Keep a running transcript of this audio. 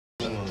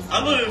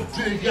I know you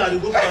drink here, I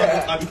go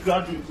I be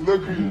graduate.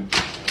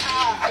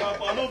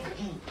 I don't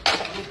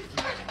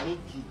do.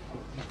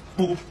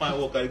 Go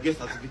find work, I get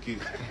certificate.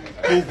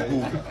 Go.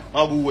 I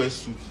go wear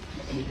suit.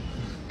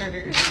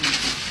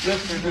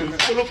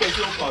 Follow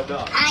person for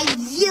that. Aye,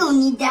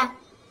 Onida.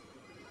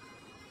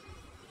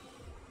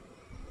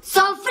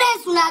 Some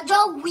friends una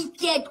just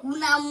wicked,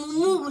 una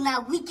mumu,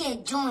 una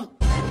wicked join.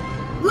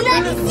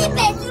 Una be see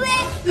person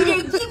wey he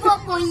dey give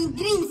up on his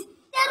dreams.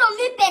 Tell of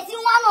me person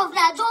one of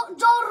that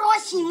just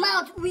rush him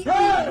out with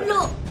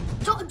blow.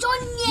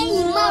 Just near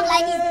him mouth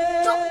like this.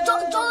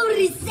 Just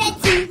reset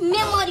his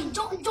memory.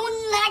 Just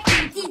knock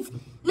him teeth.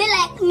 Me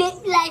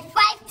like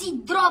 5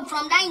 teeth drop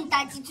from that in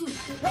 32.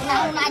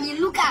 Now you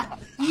look up.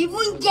 You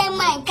even get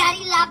mine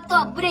carry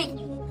laptop break.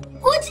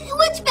 Which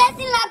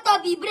person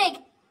laptop he break?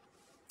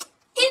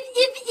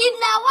 If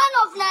na one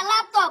of na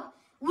laptop,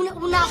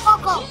 una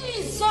fuck up.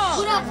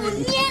 Una put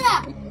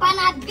near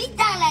pana beat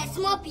down like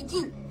small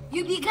pikin.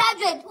 You be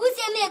graduate. Who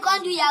say me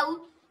can't do Yahoo?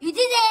 You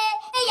did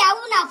a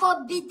Yahoo na for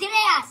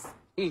betrayers.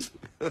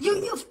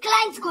 You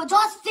clients go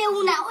just fail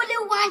una only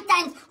one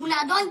time.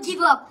 Una don't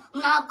give up.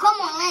 Una come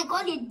online,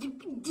 call the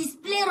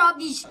display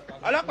rubbish.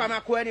 I don't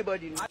want to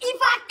anybody.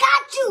 If I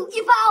catch you,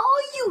 if I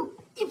owe you,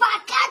 if I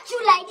catch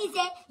you like this,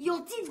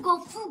 your teeth go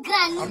full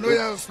grand. I know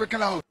you're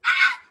speaking out.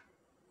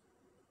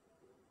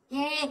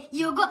 Yeah,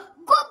 you go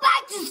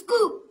back to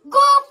school. Go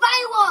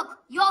find work.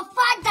 Your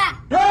father.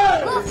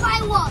 Go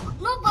find work.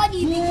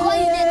 Nobody be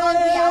calling the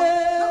country out.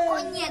 No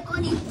one here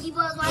gonna give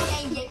us one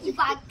kind. If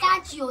I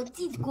catch your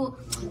teeth, go.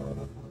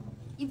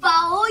 If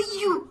I owe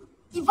you,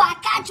 if I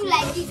catch you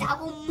like this, I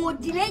will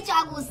mutilate you.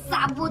 I will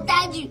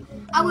sabotage you.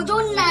 I will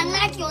don't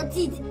knock your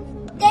teeth.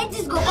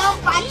 Dentists go come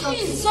patch your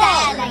teeth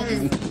like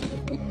this.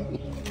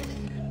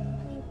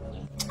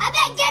 I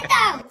better get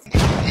out.